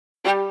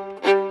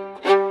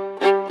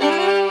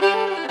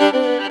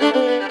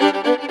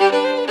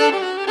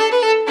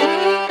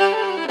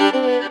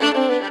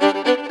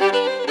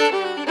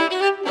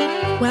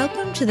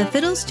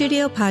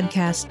Studio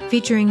podcast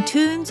featuring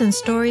tunes and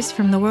stories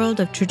from the world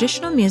of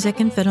traditional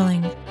music and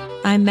fiddling.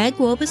 I'm Meg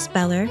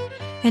Wolbus-Beller,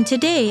 and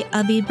today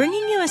I'll be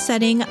bringing you a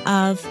setting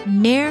of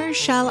Ne'er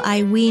Shall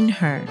I Wean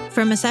Her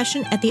from a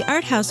session at the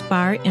Art House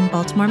Bar in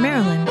Baltimore,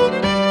 Maryland.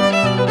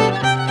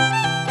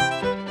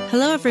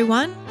 Hello,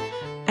 everyone.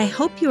 I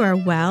hope you are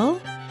well.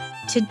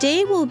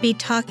 Today we'll be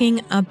talking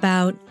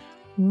about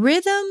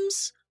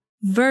rhythms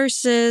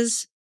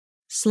versus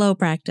slow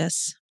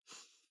practice.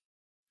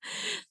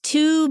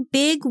 Two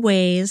big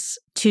ways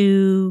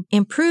to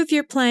improve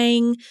your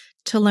playing,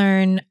 to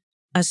learn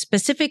a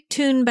specific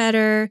tune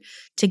better,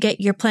 to get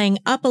your playing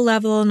up a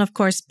level, and of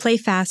course, play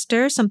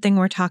faster, something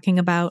we're talking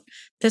about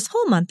this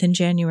whole month in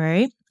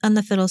January on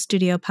the Fiddle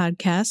Studio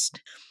podcast.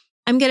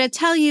 I'm going to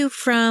tell you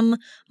from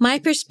my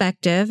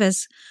perspective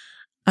as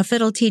a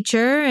fiddle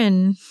teacher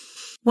and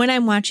when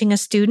I'm watching a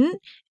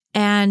student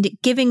and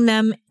giving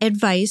them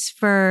advice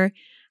for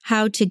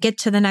how to get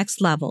to the next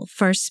level,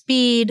 for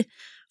speed,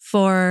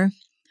 for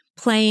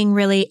playing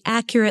really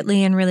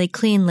accurately and really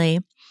cleanly,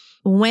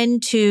 when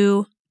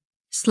to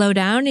slow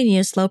down and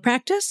use slow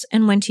practice,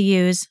 and when to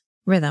use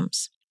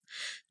rhythms.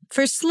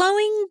 For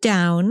slowing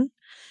down,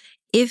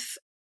 if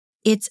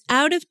it's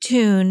out of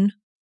tune,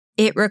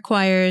 it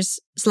requires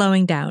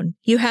slowing down.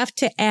 You have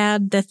to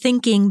add the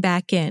thinking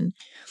back in.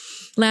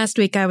 Last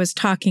week, I was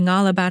talking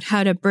all about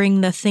how to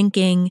bring the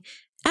thinking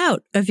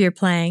out of your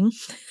playing.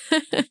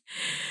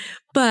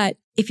 But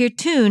if your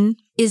tune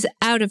is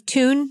out of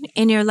tune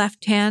in your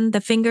left hand,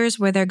 the fingers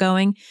where they're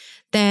going,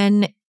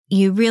 then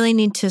you really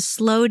need to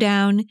slow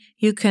down.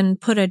 You can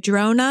put a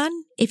drone on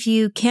if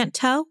you can't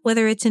tell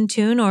whether it's in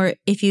tune or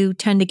if you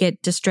tend to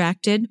get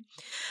distracted.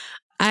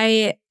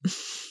 I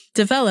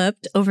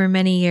developed over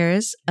many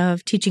years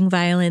of teaching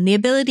violin the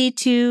ability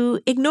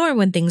to ignore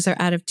when things are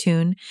out of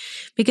tune,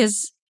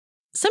 because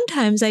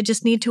sometimes I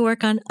just need to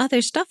work on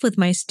other stuff with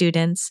my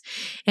students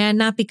and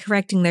not be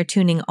correcting their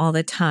tuning all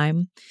the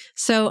time.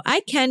 So I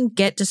can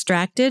get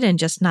distracted and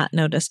just not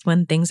notice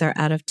when things are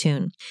out of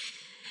tune.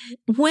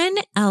 When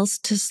else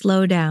to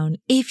slow down?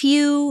 If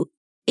you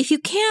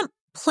can't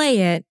play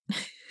it,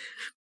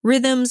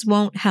 rhythms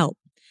won't help.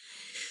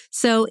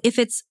 So if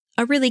it's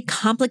a really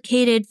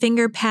complicated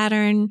finger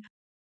pattern,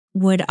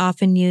 would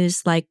often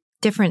use like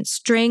different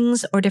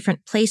strings or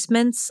different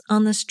placements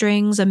on the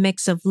strings, a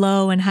mix of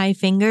low and high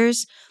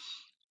fingers.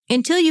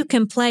 Until you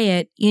can play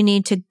it, you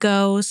need to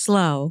go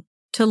slow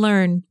to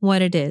learn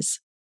what it is.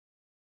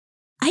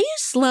 I use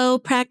slow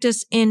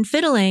practice in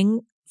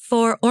fiddling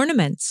for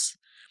ornaments.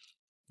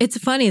 It's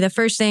funny, the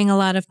first thing a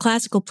lot of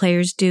classical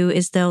players do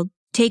is they'll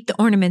take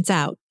the ornaments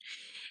out.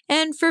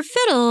 And for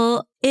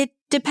fiddle, it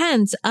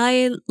depends.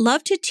 I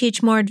love to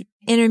teach more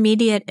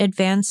intermediate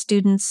advanced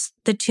students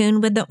the tune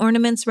with the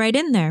ornaments right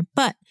in there,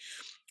 but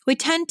we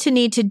tend to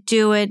need to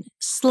do it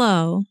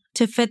slow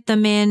to fit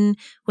them in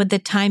with the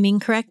timing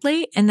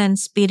correctly and then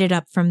speed it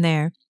up from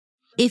there.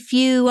 If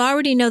you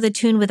already know the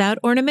tune without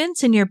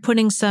ornaments and you're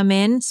putting some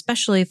in,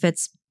 especially if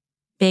it's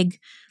big,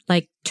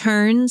 like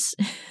turns,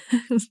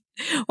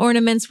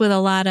 ornaments with a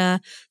lot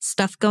of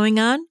stuff going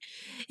on,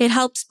 it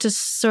helps to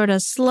sort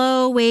of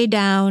slow way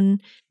down,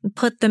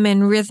 put them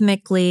in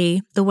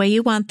rhythmically the way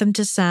you want them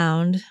to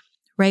sound,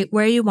 right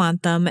where you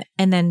want them,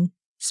 and then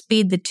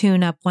speed the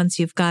tune up once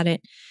you've got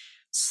it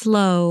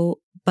slow,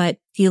 but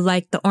you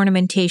like the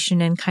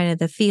ornamentation and kind of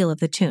the feel of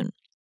the tune.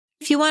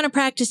 If you want to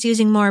practice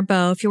using more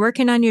bow, if you're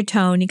working on your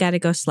tone, you got to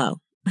go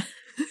slow.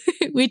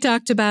 We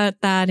talked about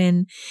that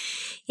in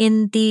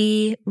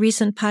the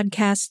recent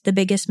podcast, The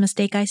Biggest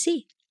Mistake I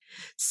See.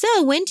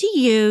 So when to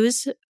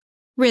use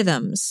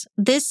rhythms.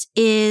 This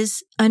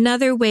is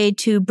another way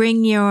to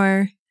bring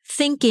your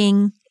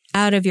thinking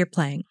out of your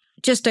playing.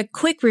 Just a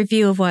quick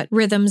review of what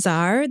rhythms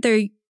are.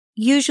 They're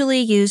usually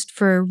used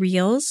for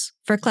reels.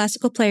 For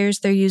classical players,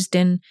 they're used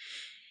in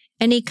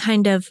any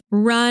kind of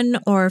run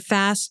or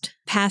fast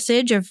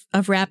passage of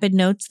rapid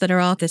notes that are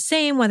all the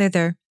same, whether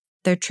they're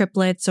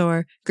triplets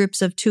or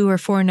groups of 2 or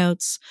 4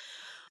 notes.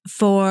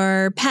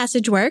 For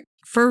passage work,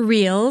 for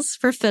reels,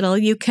 for fiddle,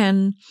 you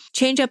can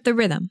change up the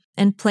rhythm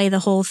and play the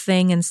whole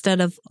thing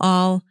instead of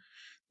all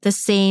the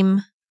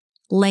same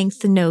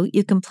length note.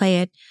 You can play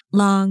it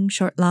long,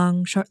 short,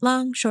 long, short,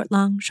 long, short,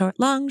 long, short,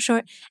 long,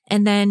 short,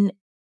 and then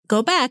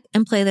go back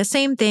and play the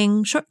same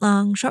thing, short,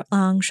 long, short,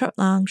 long, short,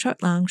 long,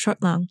 short, long,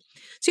 short, long.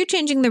 So you're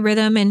changing the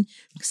rhythm, and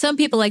some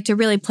people like to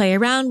really play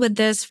around with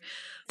this.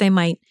 They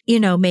might,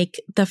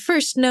 make the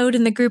first note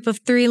in the group of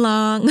 3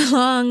 long,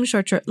 long,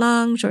 short, short,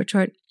 long, short,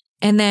 short,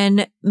 and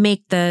then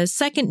make the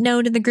second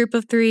note in the group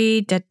of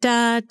 3, da,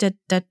 da, da,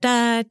 da,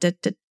 da, da,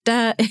 da,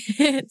 da.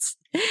 It's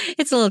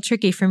a little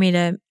tricky for me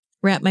to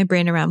wrap my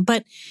brain around,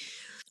 but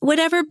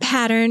whatever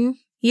pattern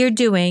you're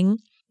doing,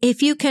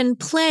 if you can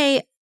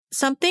play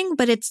something,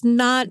 but it's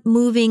not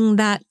moving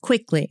that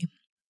quickly.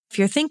 If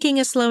your thinking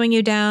is slowing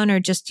you down, or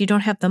just you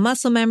don't have the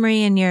muscle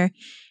memory in your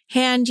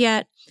hand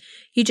yet,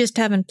 you just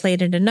haven't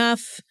played it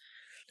enough,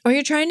 or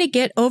you're trying to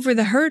get over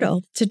the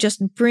hurdle to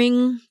just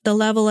bring the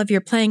level of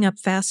your playing up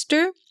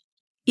faster,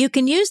 you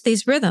can use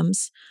these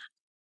rhythms.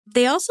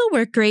 They also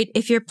work great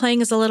if your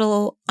playing is a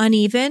little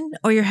uneven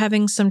or you're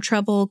having some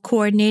trouble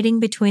coordinating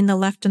between the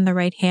left and the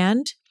right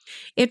hand.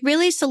 It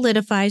really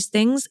solidifies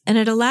things, and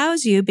it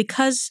allows you,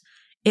 because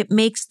it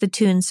makes the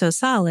tune so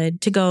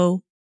solid, to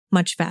go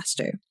much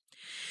faster.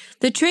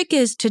 The trick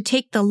is to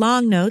take the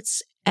long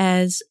notes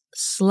as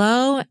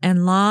slow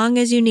and long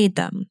as you need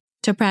them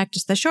to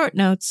practice the short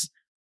notes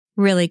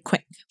really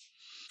quick.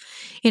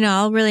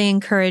 I'll really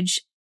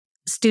encourage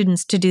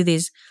students to do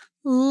these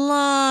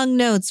long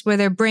notes where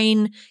their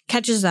brain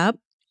catches up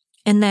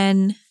and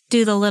then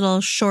do the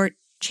little short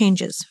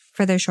changes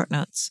for their short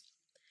notes.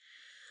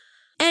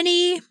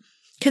 Any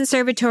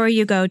conservatory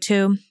you go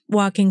to,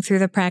 walking through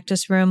the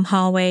practice room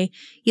hallway,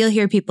 you'll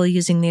hear people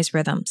using these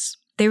rhythms.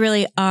 They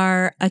really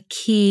are a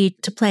key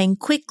to playing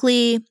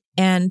quickly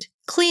and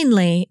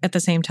cleanly at the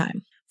same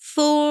time.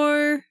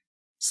 For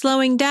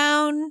slowing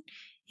down,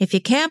 if you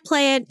can't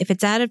play it, if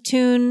it's out of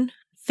tune,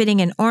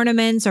 fitting in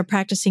ornaments or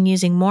practicing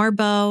using more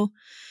bow.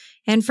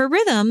 And for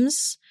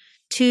rhythms,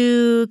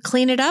 to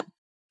clean it up,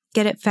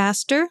 get it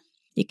faster,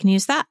 you can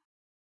use that.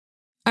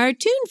 Our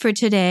tune for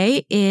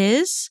today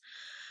is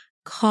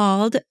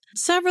called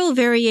several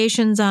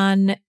variations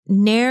on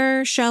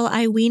Ne'er Shall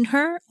I Wean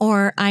Her,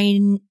 or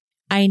I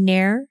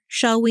Ne'er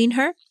Shall Wean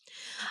Her.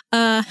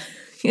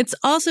 It's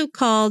also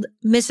called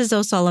Mrs.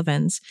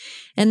 O'Sullivan's.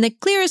 And the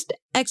clearest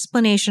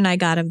explanation I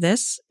got of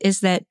this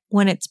is that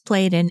when it's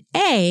played in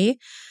A,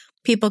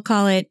 people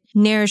call it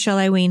Ne'er Shall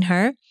I Wean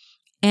Her.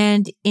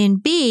 And in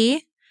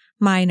B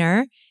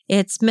minor,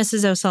 it's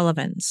Mrs.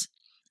 O'Sullivan's.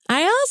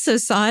 I also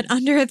saw it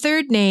under a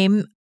third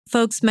name.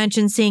 Folks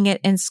mentioned seeing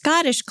it in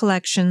Scottish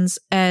collections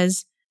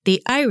as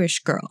the Irish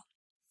Girl.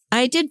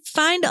 I did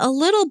find a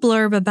little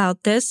blurb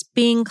about this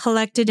being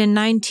collected in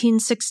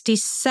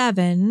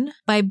 1967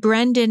 by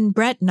Brendan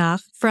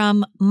Bretnock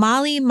from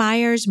Molly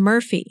Myers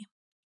Murphy.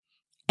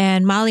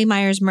 And Molly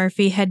Myers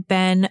Murphy had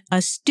been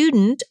a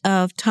student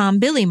of Tom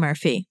Billy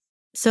Murphy.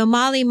 So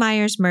Molly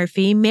Myers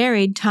Murphy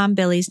married Tom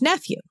Billy's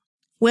nephew,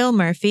 Will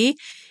Murphy,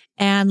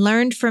 and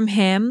learned from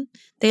him.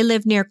 They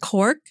lived near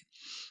Cork,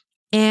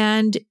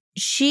 and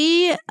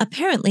she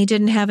apparently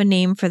didn't have a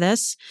name for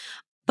this,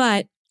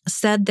 but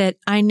said that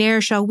I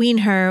Ne'er Shall Wean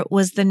Her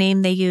was the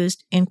name they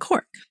used in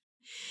Cork.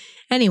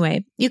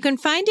 Anyway, you can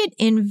find it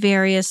in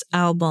various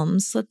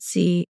albums. Let's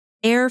see.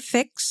 Air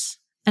Fix,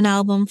 an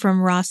album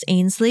from Ross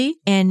Ainsley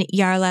and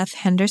Yarlath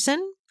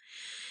Henderson.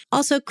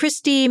 Also,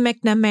 Christy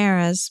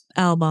McNamara's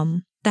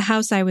album, The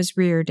House I Was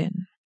Reared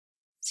In.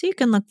 So you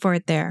can look for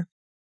it there.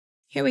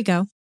 Here we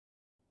go.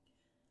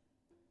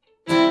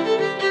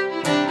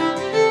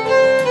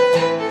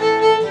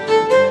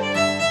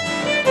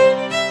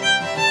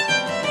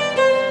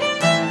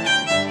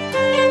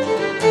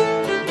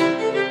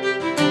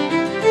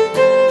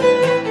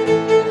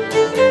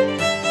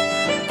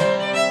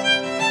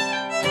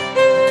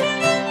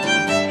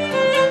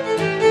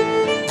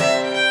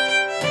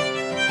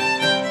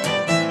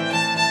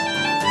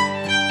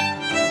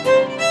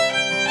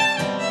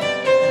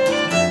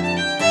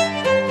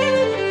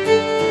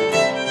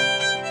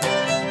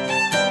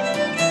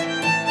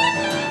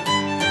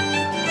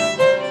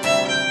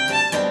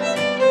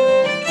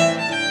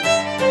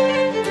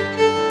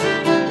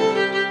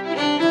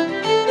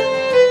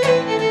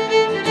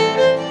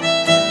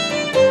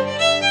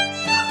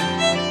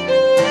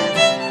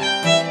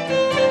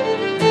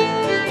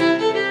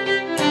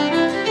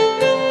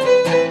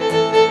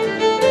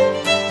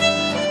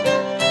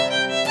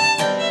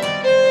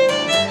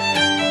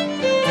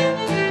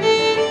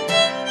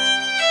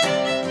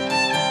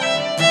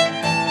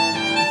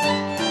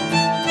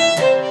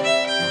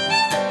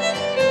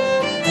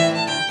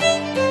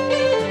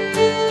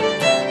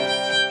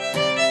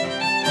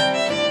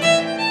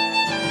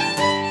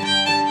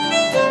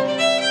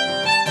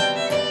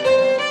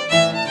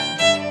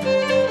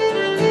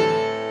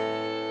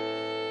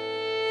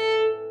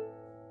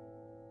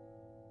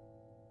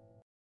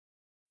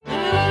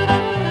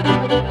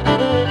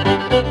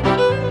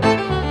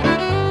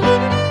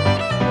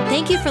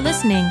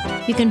 Listening.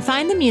 You can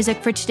find the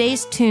music for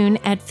today's tune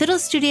at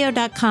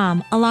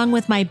fiddlestudio.com, along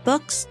with my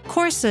books,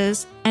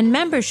 courses, and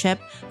membership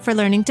for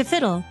learning to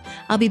fiddle.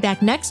 I'll be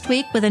back next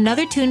week with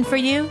another tune for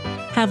you.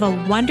 Have a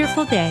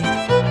wonderful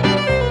day.